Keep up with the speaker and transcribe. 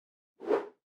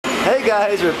Hey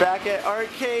guys, we're back at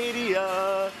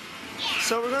Arcadia.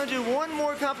 So we're going to do one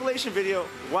more compilation video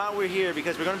while we're here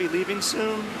because we're going to be leaving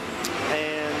soon.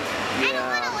 And I don't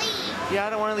want to leave. Yeah, I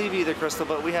don't want to leave either, Crystal,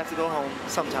 but we have to go home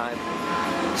sometime.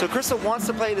 So Crystal wants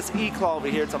to play this E-Claw over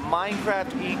here. It's a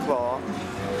Minecraft E-Claw.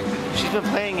 She's been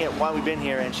playing it while we've been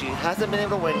here and she hasn't been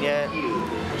able to win yet.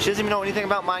 She doesn't even know anything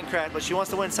about Minecraft, but she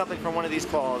wants to win something from one of these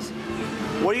claws.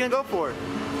 What are you going to go for?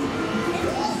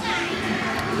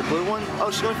 The blue one? Oh,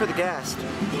 she's going for the gas.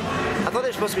 I thought they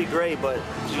were supposed to be gray, but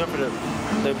she's going for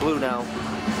the blue now.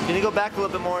 Can you go back a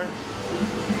little bit more?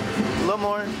 A little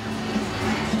more.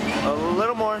 A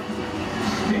little more.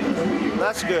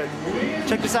 That's good.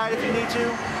 Check the side if you need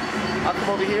to. I'll come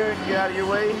over here, get out of your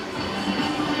way.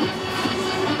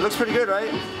 It looks pretty good,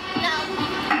 right?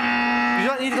 No. You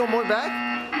don't need to go more back?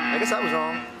 I guess I was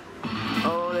wrong.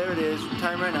 Oh, there it is.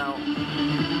 Time right now.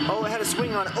 Oh, it had a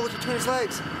swing on it. Oh, it's between its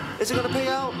legs. Is it going to pay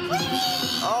out?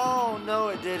 Oh, no,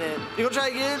 it didn't. You going to try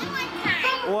again?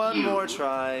 One more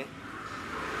try.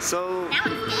 So,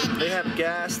 they have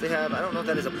gas. They have, I don't know if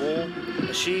that is a bull,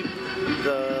 a sheep,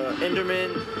 the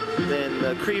Enderman, then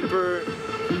the creeper.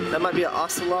 That might be an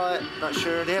ocelot. Not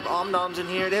sure. They have Omnoms in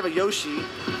here. They have a Yoshi.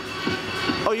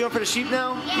 Oh, you going for the sheep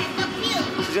now? Yeah, so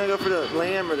cute. She's going to go for the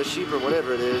lamb or the sheep or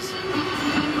whatever it is.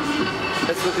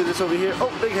 Let's look at this over here. Oh,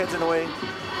 big head's in the way.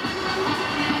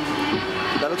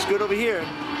 That looks good over here.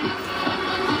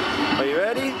 Are you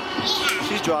ready? Yeah.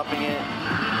 She's dropping it.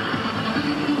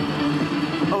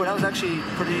 Oh, that was actually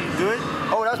pretty good.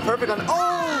 Oh, that was perfect on the...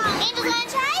 Oh! Angel's gonna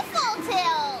try full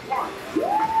tilt.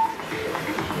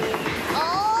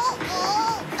 Oh,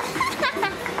 oh.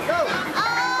 Go!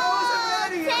 Oh,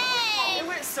 It dang.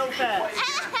 went so fast.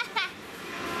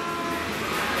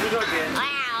 Here we go again.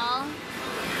 Wow.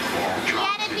 You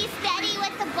gotta be steady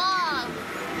with the ball.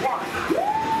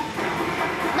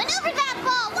 Maneuver that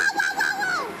ball. Whoa, whoa, whoa,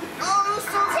 whoa. Oh, it was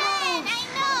so 10, I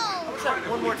know. close.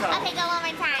 One more time. Okay, go one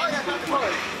more time. Oh, yeah, not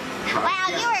close. Wow,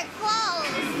 you were close.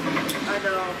 I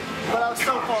know, but I was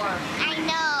so far. I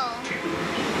know.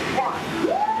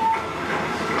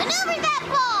 Maneuver that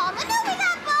ball. Maneuver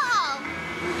that ball.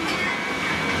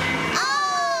 Oh,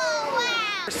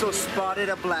 wow. Crystal spotted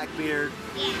a Blackbeard.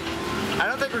 Yeah. I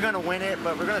don't think we're going to win it,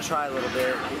 but we're going to try a little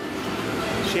bit.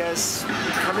 She has,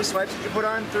 how many swipes did you put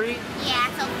on? 3? Yeah,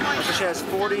 so 40. So she has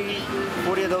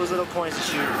 40 of those little coins to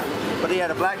shoot. But yeah,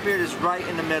 the Blackbeard is right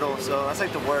in the middle, so that's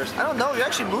like the worst. I don't know, you're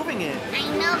actually moving it. I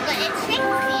know, but it tricks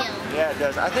you. Yeah, it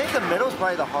does. I think the middle is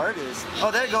probably the hardest.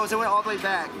 Oh, there it goes. It went all the way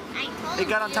back. I told It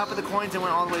got on top of the coins and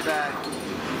went all the way back.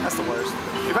 That's the worst.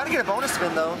 You're about to get a bonus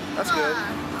spin, though. That's good.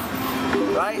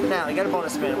 Right now, you got a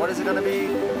bonus spin. What is it going to be?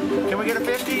 Can we get a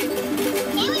 50? Can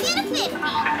we get a 50?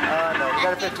 No, we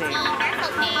got a 15. That's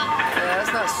okay. Yeah,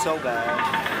 that's not so bad.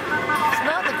 It's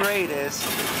not the greatest.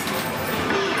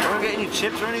 Are we getting any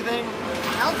chips or anything? I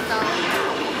hope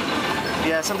so.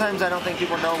 Yeah, sometimes I don't think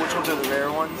people know which ones are the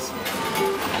rare ones.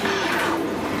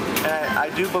 And I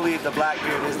do believe the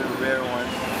Blackbeard is the rare one.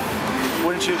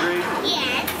 Wouldn't you agree?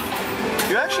 Yes.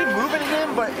 You're actually moving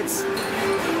him, but it's,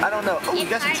 I don't know. Oh, you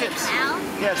got some chips.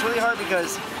 Yeah, it's really hard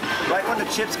because right when the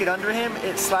chips get under him,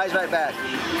 it slides right back.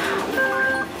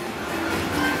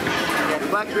 Yeah, the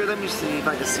Blackbeard, let me see if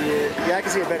I can see it. Yeah, I can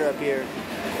see it better up here.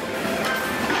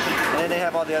 And then they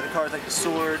have all the other cards like the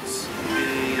swords,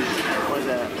 the, what is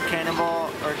that,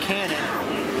 cannonball, or cannon.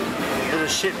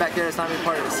 There's a shit back there that's not even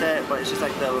part of the set, but it's just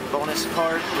like the bonus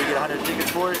card where you get 100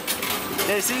 tickets for it.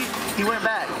 Yeah, see? He went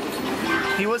back.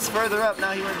 He was further up,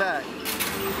 now he went back.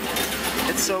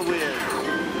 It's so weird.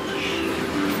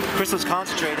 Crystal's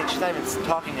concentrating, she's not even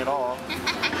talking at all.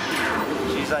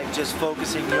 She's like just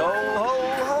focusing, yo, ho,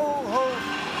 ho,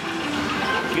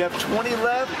 ho. You have 20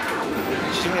 left.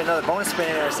 She's gonna get another bonus spin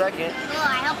in a second. Oh,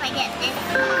 I hope I get this.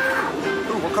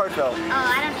 Ooh, what card fell? Oh,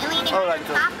 I don't know. It Oh, on like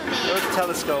top of it it. was a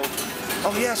telescope.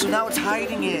 Oh yeah, so now it's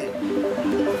hiding it.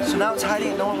 So now it's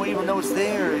hiding it, no one will even know it's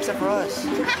there, except for us. Oh,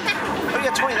 you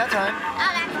got 20 that time.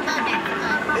 Oh, that's good,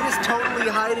 that's good. It is totally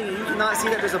hiding it. You cannot see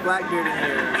that there's a Blackbeard in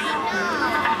here. I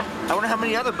know. I wonder how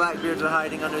many other Blackbeards are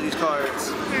hiding under these cards.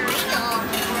 For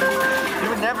real. You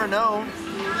would never know.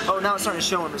 Oh, now it's starting to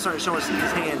show him. It's starting to show us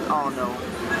his hand. Oh no.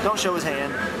 Don't show his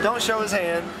hand. Don't show his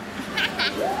hand.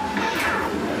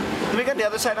 Can we go to the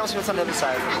other side? I want to see what's on the other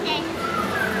side. Okay.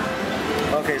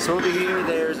 Okay, so over here,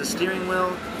 there's a steering wheel,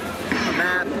 a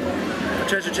map, a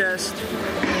treasure chest.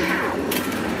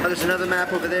 Oh, there's another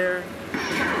map over there.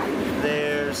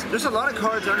 There's a lot of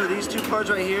cards under these 2 cards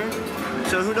right here.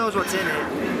 So who knows what's in it?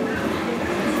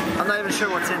 I'm not even sure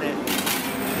what's in it.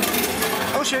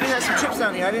 Oh, she already has some chips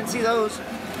down here. I didn't see those.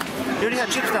 You already had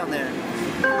chips down there.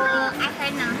 Well, I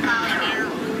heard them falling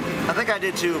out. I think I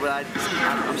did too, but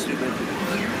I'm stupid.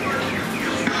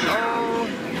 Oh,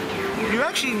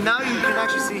 now you can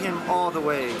actually see him all the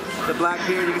way. The black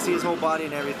beard, you can see his whole body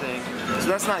and everything. So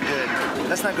that's not good.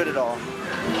 That's not good at all.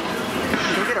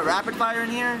 Can we get a rapid fire in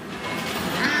here?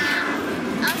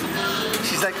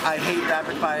 She's like, I hate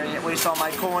rapid fire. Yet when you saw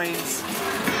my coins.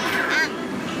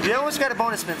 You almost got a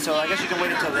bonus spin, so I guess you can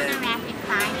wait until then. Rapid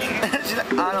fire. She's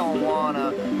like, I don't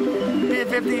wanna. Be at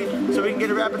 50, so we can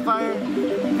get a rapid fire. 50.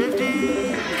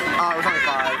 Oh, it was only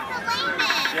 5.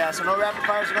 Yeah, so no rapid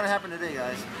fires are gonna happen today,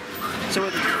 guys. So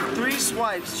with 3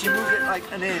 swipes, she moved it like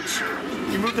an inch.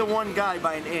 You moved the one guy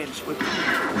by an inch with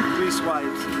 3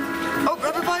 swipes. Oh,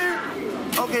 rapid fire!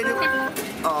 Okay, dude.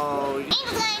 Oh.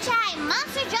 Angel's gonna try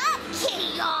monster drop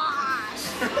chaos.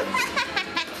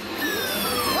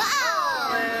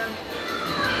 Whoa! Man.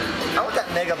 I want that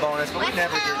mega bonus, but we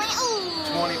never get it.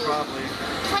 20 probably.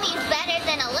 20 is better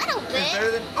than a little bit. It's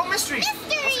better than, oh, mystery!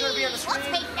 Mystery! What's gonna be on the screen?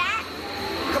 We'll take that.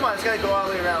 Come on, it's gotta go all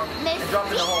the way around and drop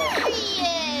in the hole.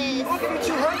 Mysterious! Oh, give me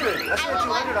 200. That's not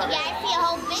 200 on Yeah, I see a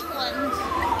whole big one.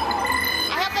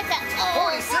 I hope it's a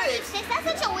 46. 46. That's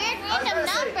such a weird random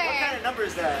number. What kind of number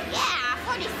is that? Yeah,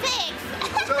 46.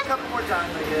 So a couple more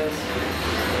times, I guess.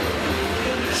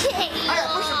 I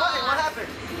pushed the button. What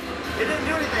happened? It didn't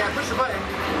do anything. I pushed the button.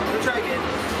 We'll try again.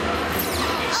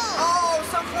 Oh,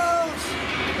 so close.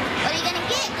 What are you gonna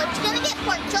get? What you gonna get,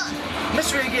 pork chop?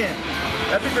 Mystery again.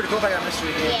 That'd be pretty cool if I got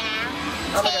mystery again.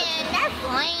 Yeah. Oh, 10. That's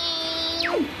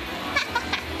lame.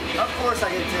 Of course I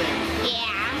get 10.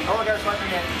 Yeah. Oh, I got a swipe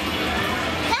again.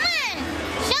 Come on.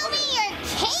 Show me your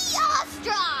chaos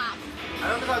drop. I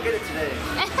don't think I'll get it today.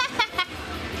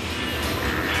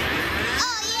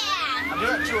 Oh, yeah. I'm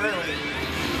doing it too early.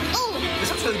 Ooh. This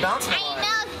one's really bouncing a I lot.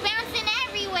 know. It's bouncing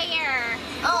everywhere.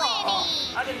 Oh,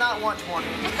 I did not want 20.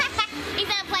 20. He's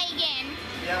gonna play again.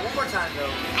 Yeah, one more time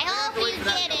though. I hope you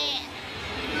get it.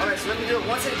 Alright, so let me do it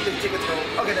once I get the tickets go.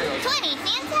 Okay, there you go. 20.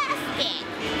 Fantastic.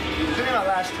 Give me my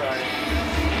last try.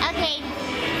 Okay.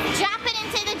 Drop it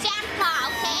into the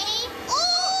jackpot, okay?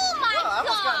 Oh my I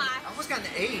god. almost got an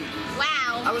 8.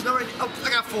 Wow. I was nowhere. Oh, I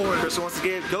got 4. Crystal wants to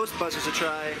give Ghostbusters a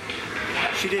try.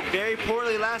 She did very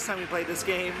poorly last time we played this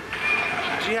game.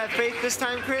 Do you have faith this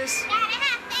time, Chris? Gotta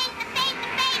have faith, the faith, the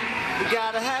faith. You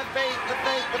gotta have faith, the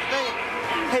faith, the faith.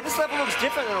 Hey, this level looks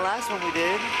different than the last one we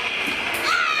did.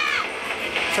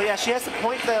 So yeah, she has to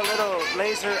point the little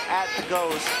laser at the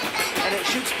ghost, and it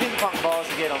shoots ping pong balls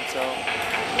to get them, so. You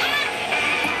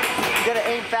gotta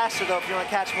aim faster though if you want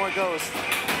to catch more ghosts.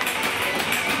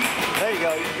 There you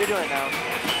go, you're doing it now.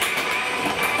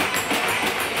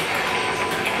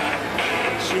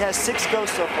 She has 6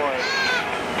 ghosts so far.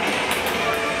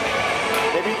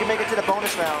 Maybe you can make it to the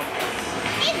bonus round.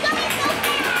 He's going so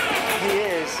fast. He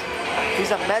is.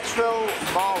 He's a Metro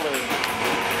Mauler.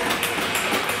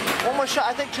 One more shot.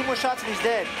 I think 2 more shots and he's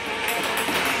dead.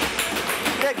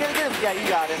 Yeah, get him. Yeah, you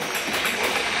got him.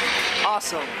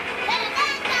 Awesome.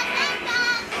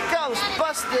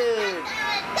 Ghostbusted.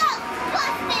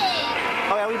 Ghostbusted.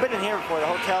 Oh yeah, we've been in here before, the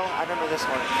hotel. I remember this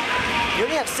one. You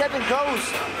only have 7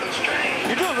 ghosts.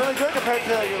 You're doing really good compared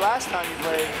to your last time you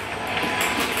played.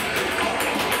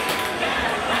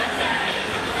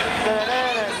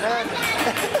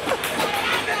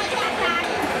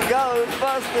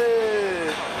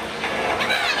 Ghostbusted.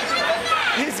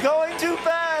 He's going too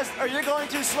fast, or you're going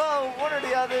too slow, one or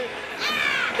the other.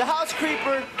 The house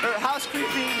creeper, or house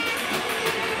creeping.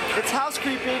 It's house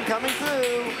creeping coming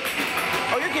through.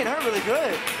 Oh, you're getting hurt really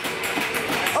good.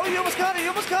 Oh, you almost got it. You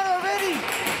almost got it already.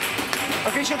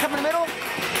 Okay, she'll come in the middle.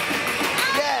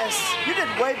 Yes, you did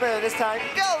way better this time.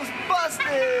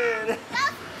 Ghostbusted.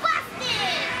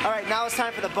 Ghostbusted. All right, now it's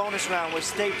time for the bonus round with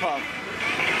Stay Puft.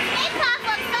 Stay Puft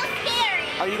looks so scary.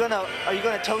 Are you gonna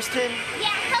toast him?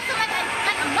 Yeah, toast him like a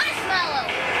marshmallow.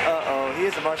 Uh-oh, he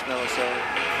is a marshmallow, so.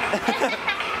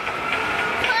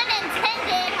 Pun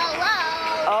intended.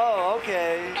 Hello. Oh,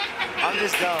 okay. I'm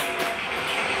just dumb.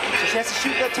 So she has to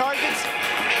shoot the targets.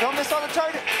 Don't miss all the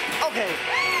targets. Okay.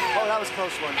 Oh, that was a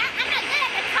close one. I'm not good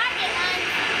at the target one.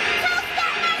 Toast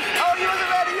that marshmallow. Oh, you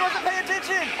wasn't ready. You wasn't paying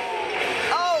attention.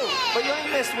 Oh, but you only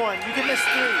missed 1. You can miss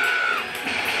 3.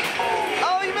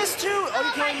 Oh, you missed 2. Oh,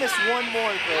 you can only miss 1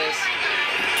 more, Chris.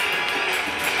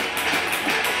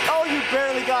 Oh, you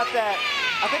barely got that.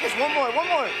 I think it's 1 more. 1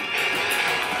 more.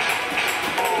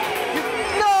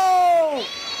 No!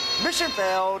 Mission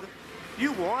failed.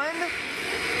 You won?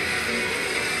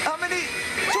 How many?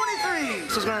 23.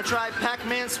 So it's gonna try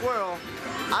Pac-Man Swirl.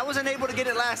 I wasn't able to get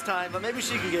it last time, but maybe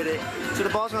she can get it. So the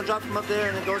ball's gonna drop from up there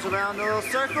and it goes around the little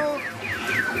circle.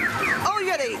 Oh, you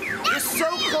got 8. You're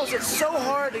so close. It's so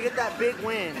hard to get that big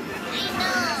win. I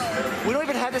know. We don't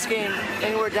even have this game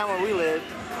anywhere down where we live.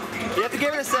 You have to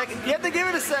give it a second. You have to give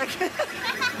it a second.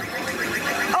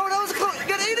 Oh, that was close. You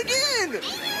got 8 again.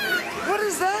 What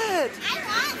is that? I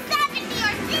want 70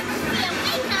 or 60, a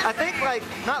big number. I think like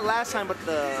not last time, but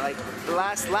the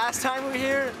last time we were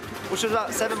here, which was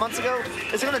about 7 months ago.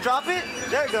 Is it gonna drop it?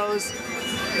 There it goes.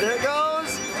 There it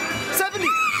goes. 70.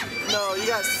 No, you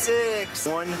got 6.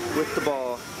 1 with the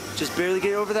ball. Just barely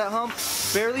get over that hump.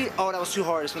 Barely. Oh, that was too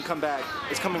hard. It's gonna come back.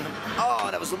 It's coming. Oh,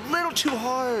 that was a little too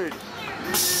hard.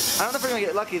 I don't know if we're gonna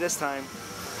get lucky this time.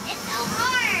 It's so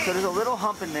hard. So there's a little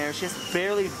hump in there. She has to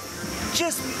barely,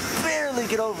 just barely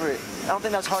get over it. I don't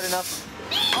think that's hard enough.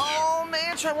 Oh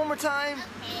man, try one more time.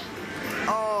 Okay.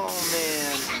 Oh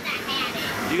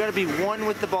man. You gotta be 1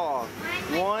 with the ball.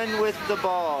 1 with the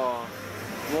ball.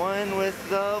 1 with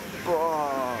the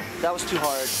ball. That was too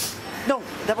hard. No,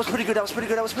 that was pretty good. That was pretty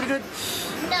good. That was pretty good.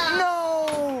 No.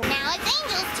 No. Now it's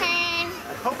Angel's turn.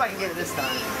 I hope I can get it this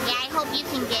time. Yeah, I hope you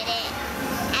can get it.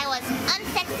 I was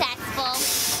unsuccessful.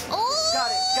 Oh, Got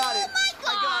it. Got it. Oh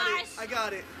my gosh. I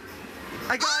got it.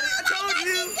 I got it. I told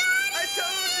you. I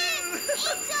told you.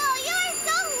 Angel, you are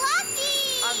so lucky.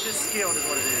 I'm just skilled is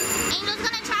what it is. Angel's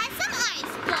gonna try some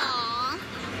ice ball.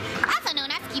 Also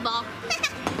known as skee ball.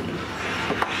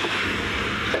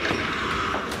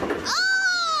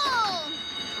 Oh!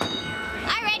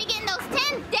 Already getting those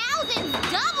 10,000,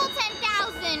 double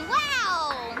 10,000.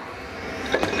 Wow.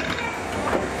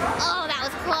 Oh, that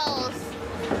was close.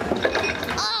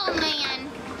 Oh man.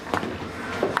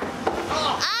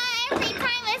 Every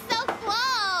time it's so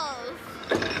close.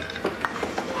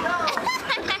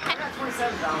 I got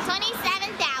 27,000.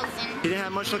 27,000. You didn't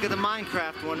have much luck at the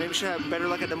Minecraft one. Maybe you should have better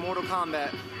luck at the Mortal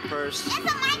Kombat first. That's a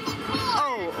Michael Kors.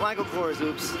 Oh, Michael Kors,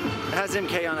 oops. It has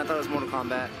MK on, I thought it was Mortal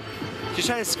Kombat. She's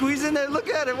trying to squeeze in there, look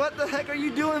at her. What the heck are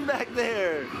you doing back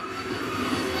there?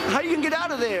 How you gonna get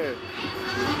out of there?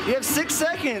 You have 6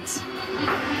 seconds.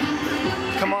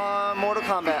 Come on, Mortal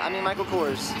Kombat, I mean Michael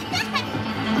Kors.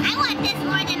 I want this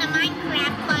more than a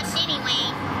Minecraft plush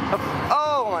anyway.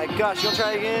 Oh my gosh, you gonna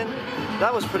try again?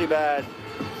 That was pretty bad.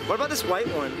 What about this white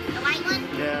one? The white one?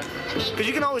 Yeah. Okay. Because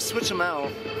you can always switch them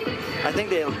out. I think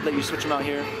they let you switch them out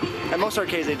here. At most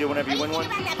arcades they do whenever you win one.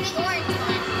 What do you think about that big orange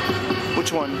one?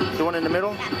 Which one? The one in the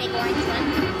middle? That big orange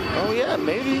one. Oh yeah,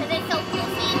 maybe. Because it's so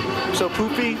poofy. So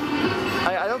poopy.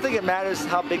 I don't think it matters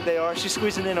how big they are. She's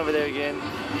squeezing in over there again.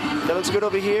 That looks good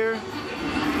over here.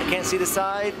 I can't see the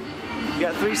side. You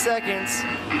got 3 seconds.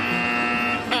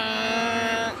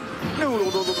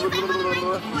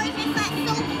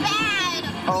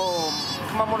 Oh,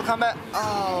 come on, Mortal Kombat.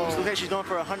 Oh, so look like she's going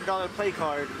for a $100 play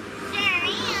card.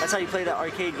 That's how you play the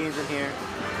arcade games in here.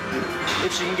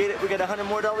 If she can get it, we got $100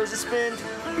 more to spend.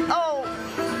 Oh!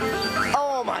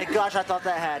 Oh my gosh, I thought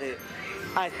that had it.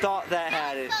 I thought that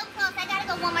had it. So close, I gotta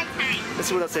go one more time. Let's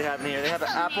see what else they have in here. They have an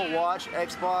Apple Watch,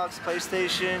 Xbox,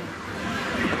 PlayStation,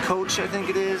 a Coach, I think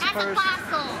it is. That's a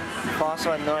fossil.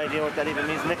 Fossil, I have no idea what that even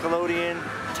means. Nickelodeon,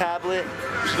 tablet.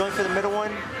 She's going for the middle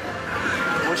one.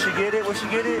 Will she get it? Will she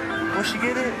get it? Will she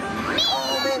get it?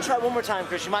 Oh man, try one more time,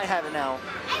 Chris. You might have it now.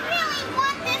 I really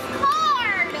want this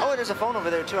card. Oh, there's a phone over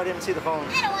there too. I didn't see the phone.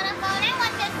 I don't want a phone. I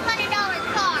want this $100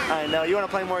 card. I know. You want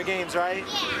to play more games, right?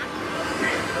 Yeah.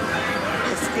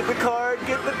 Let's get the card.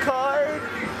 Get the card.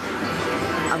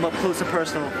 I'm up close and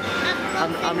personal.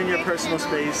 I'm in your personal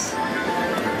space.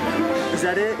 Is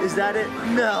that it? Is that it?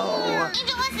 No.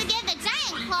 Angel wants to give the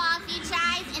giant claw a few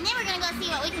tries, and then we're gonna go see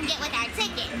what we can get with our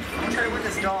ticket. I'm gonna try to win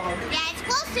this dog. Yeah, it's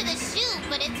close to the chute,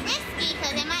 but it's risky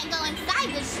because it might go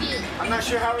inside the chute. I'm not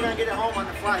sure how we're gonna get it home on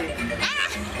the flight.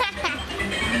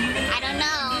 I don't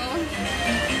know.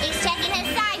 He's checking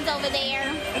his sides over there.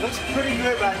 It looks pretty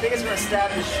good, but I think it's gonna stab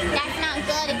the shoe. That's not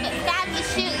good. If it stabs the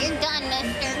chute, you're done,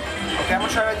 mister. Okay, I'm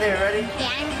gonna try right there. Ready?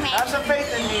 Yeah, I'm ready. Have some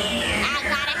faith in me. I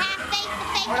gotta have faith.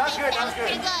 Oh, that was good. That was good.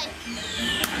 pretty good.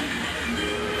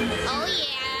 Oh,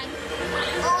 yeah.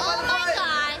 Oh my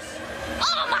gosh.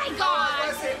 Oh, my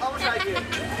gosh. I'm gonna try again.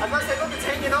 I was gonna say, look, it's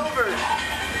hanging over.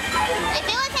 If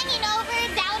it was hanging over,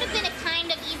 that would have been a kind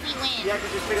of easy win. Yeah, I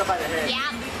can just pick up by the head.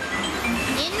 Yeah.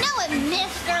 You know it,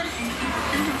 mister.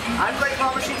 I play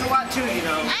claw machines a lot too, you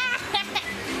know.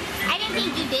 I didn't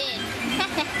think you did.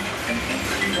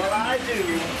 Well, I do.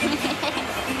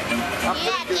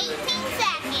 You have 18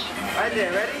 seconds. Right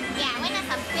there, ready? Yeah, win us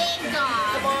a big dog.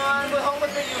 Come on, we're home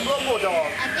with the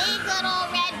bulldog. A big little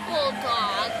red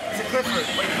bulldog. It's a Clifford.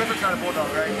 Wait, Clifford's not a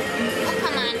bulldog, right? Oh,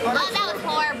 come on. Oh, that was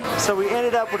horrible. So we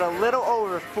ended up with a little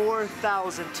over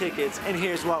 4,000 tickets, and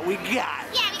here's what we got.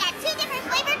 Yeah, we got 2 different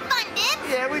flavored fun dips.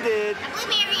 Yeah, we did. A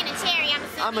blueberry and a cherry,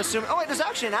 I'm assuming. Oh wait, there's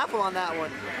actually an apple on that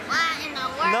one. What in the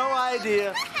world? No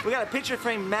idea. We got a picture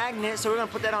frame magnet, so we're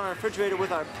gonna put that on our refrigerator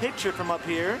with our picture from up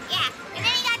here. Yeah, and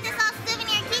then you got this little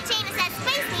souvenir keychain that says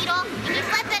Space Needle, and you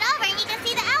flip it over and you can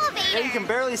see the elevator. Yeah, you can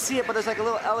barely see it, but there's like a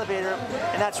little elevator,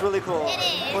 and that's really cool. It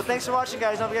is. Well, thanks for watching,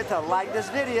 guys. Don't forget to like this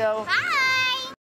video. Bye.